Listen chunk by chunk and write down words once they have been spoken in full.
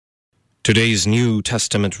Today's New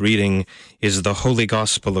Testament reading is the Holy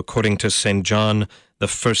Gospel according to St. John, the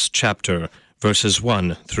first chapter, verses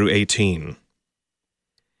 1 through 18.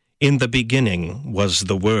 In the beginning was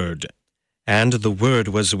the Word, and the Word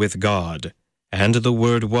was with God, and the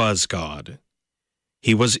Word was God.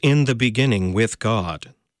 He was in the beginning with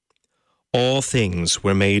God. All things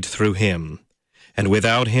were made through him, and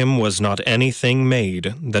without him was not anything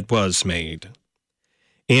made that was made.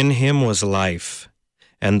 In him was life,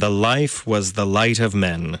 and the life was the light of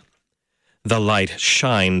men. The light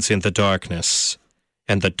shines in the darkness,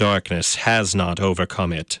 and the darkness has not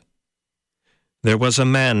overcome it. There was a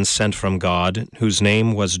man sent from God, whose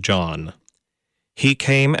name was John. He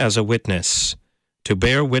came as a witness, to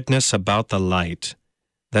bear witness about the light,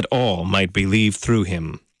 that all might believe through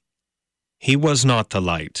him. He was not the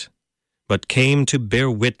light, but came to bear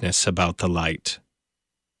witness about the light.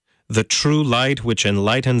 The true light which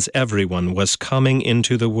enlightens everyone was coming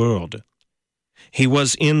into the world. He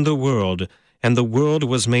was in the world, and the world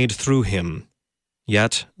was made through him,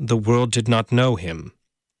 yet the world did not know him.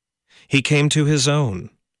 He came to his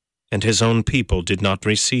own, and his own people did not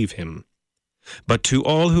receive him. But to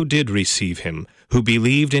all who did receive him, who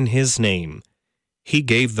believed in his name, he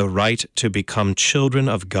gave the right to become children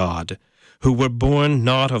of God, who were born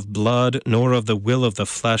not of blood, nor of the will of the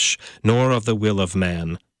flesh, nor of the will of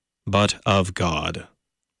man, but of God.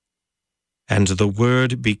 And the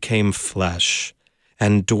Word became flesh,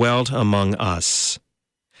 and dwelt among us.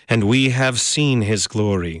 And we have seen his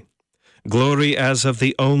glory, glory as of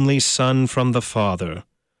the only Son from the Father,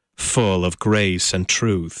 full of grace and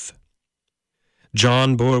truth.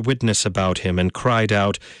 John bore witness about him and cried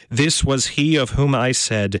out, "This was he of whom I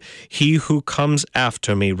said, 'He who comes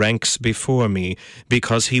after me ranks before me,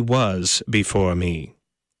 because he was before me.'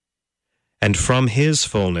 And from his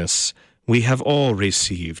fullness we have all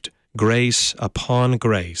received grace upon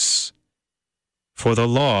grace. For the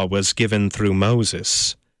law was given through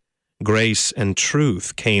Moses. Grace and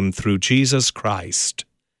truth came through Jesus Christ.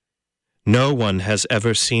 No one has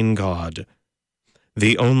ever seen God.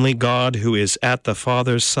 The only God who is at the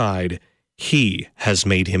Father's side, he has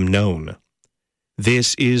made him known.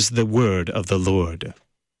 This is the word of the Lord."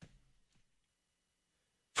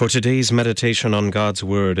 For today's meditation on God's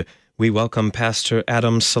Word, we welcome Pastor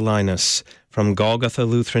Adam Salinas from Golgotha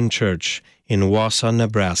Lutheran Church in Wausau,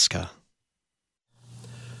 Nebraska.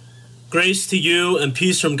 Grace to you and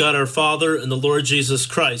peace from God our Father and the Lord Jesus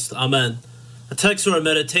Christ. Amen. A text for our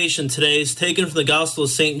meditation today is taken from the Gospel of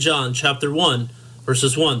St. John, chapter 1,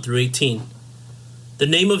 verses 1 through 18. The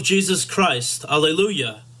name of Jesus Christ.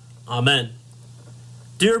 Alleluia. Amen.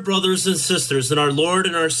 Dear brothers and sisters in our Lord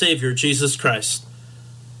and our Savior, Jesus Christ,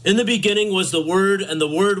 in the beginning was the Word, and the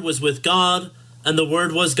Word was with God, and the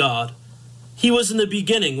Word was God. He was in the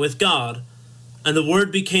beginning with God, and the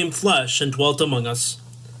Word became flesh and dwelt among us.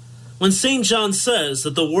 When St. John says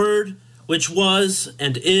that the Word, which was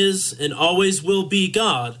and is and always will be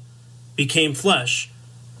God, became flesh,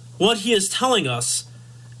 what he is telling us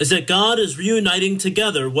is that God is reuniting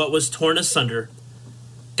together what was torn asunder.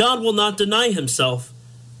 God will not deny himself,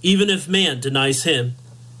 even if man denies him.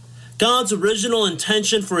 God's original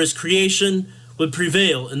intention for his creation would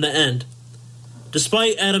prevail in the end.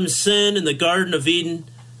 Despite Adam's sin in the Garden of Eden,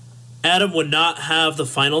 Adam would not have the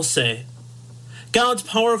final say. God's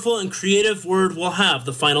powerful and creative word will have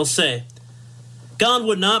the final say. God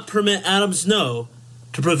would not permit Adam's no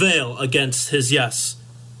to prevail against his yes.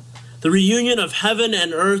 The reunion of heaven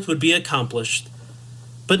and earth would be accomplished,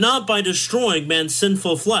 but not by destroying man's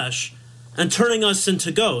sinful flesh and turning us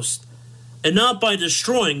into ghosts, and not by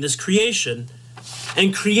destroying this creation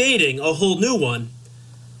and creating a whole new one.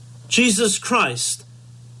 Jesus Christ,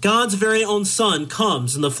 God's very own Son,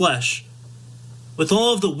 comes in the flesh, with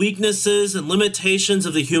all of the weaknesses and limitations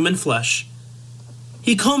of the human flesh.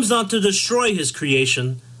 He comes not to destroy his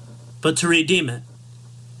creation, but to redeem it.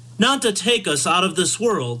 Not to take us out of this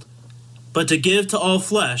world, but to give to all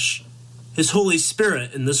flesh his Holy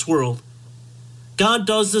Spirit in this world. God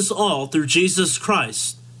does this all through Jesus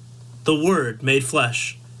Christ, the Word made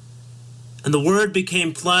flesh. And the Word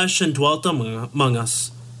became flesh and dwelt among us.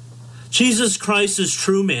 Jesus Christ is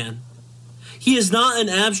true man. He is not an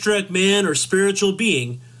abstract man or spiritual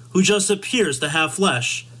being who just appears to have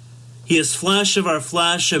flesh. He is flesh of our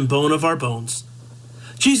flesh and bone of our bones.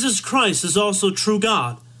 Jesus Christ is also true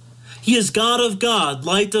God. He is God of God,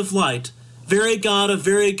 light of light, very God of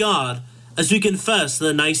very God, as we confess in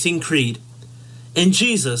the Nicene Creed. In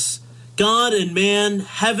Jesus, God and man,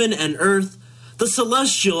 heaven and earth, the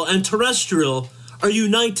celestial and terrestrial, are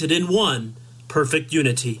united in one perfect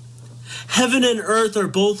unity. Heaven and earth are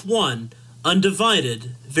both one,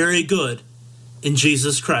 undivided, very good, in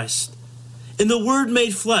Jesus Christ. In the Word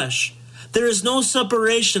made flesh, there is no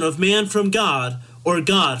separation of man from God or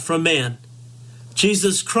God from man.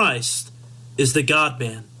 Jesus Christ is the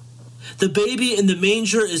God-man. The baby in the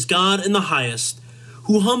manger is God in the highest,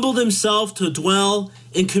 who humbled himself to dwell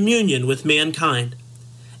in communion with mankind.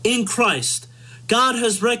 In Christ, God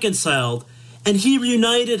has reconciled, and he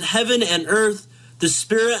reunited heaven and earth, the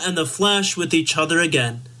spirit and the flesh with each other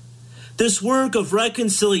again. This work of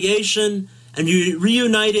reconciliation and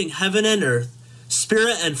reuniting heaven and earth,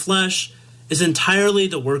 spirit and flesh, is entirely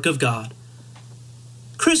the work of God.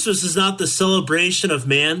 Christmas is not the celebration of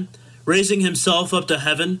man raising himself up to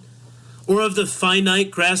heaven, or of the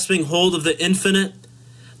finite grasping hold of the infinite,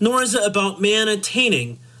 nor is it about man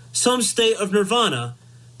attaining some state of nirvana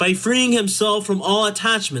by freeing himself from all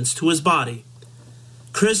attachments to his body.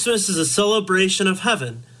 Christmas is a celebration of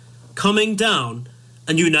heaven coming down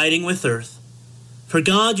and uniting with earth. For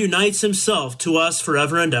God unites himself to us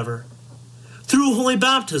forever and ever. Through holy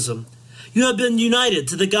baptism, you have been united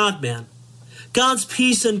to the God-man. God's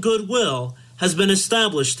peace and goodwill has been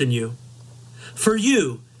established in you. For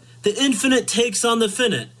you, the infinite takes on the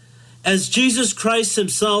finite, as Jesus Christ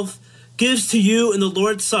himself gives to you in the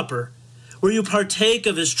Lord's Supper, where you partake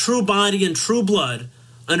of his true body and true blood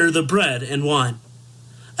under the bread and wine.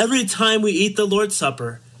 Every time we eat the Lord's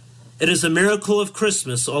Supper, it is a miracle of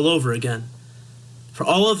Christmas all over again. For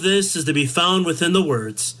all of this is to be found within the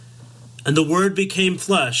words, "And the Word became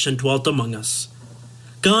flesh and dwelt among us."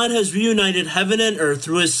 God has reunited heaven and earth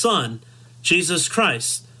through his Son, Jesus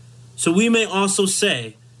Christ, so we may also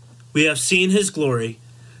say, "We have seen his glory,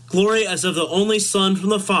 glory as of the only Son from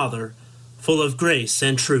the Father, full of grace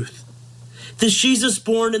and truth." This Jesus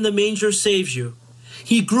born in the manger saves you.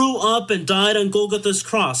 He grew up and died on Golgotha's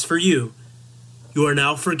cross for you. You are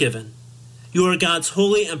now forgiven. You are God's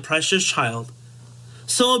holy and precious child.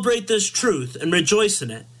 Celebrate this truth and rejoice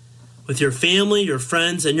in it with your family, your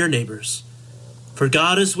friends, and your neighbors. For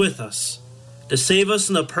God is with us to save us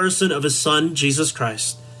in the person of his Son, Jesus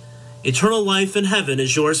Christ. Eternal life in heaven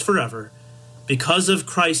is yours forever because of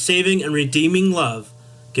Christ's saving and redeeming love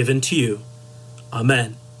given to you.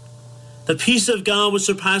 Amen. The peace of God which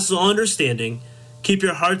surpasses all understanding, keep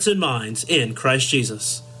your hearts and minds in Christ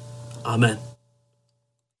Jesus. Amen.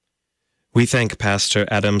 We thank Pastor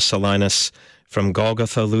Adam Salinas from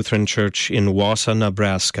Golgotha Lutheran Church in Wausau,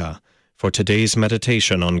 Nebraska, for today's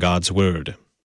meditation on God's Word.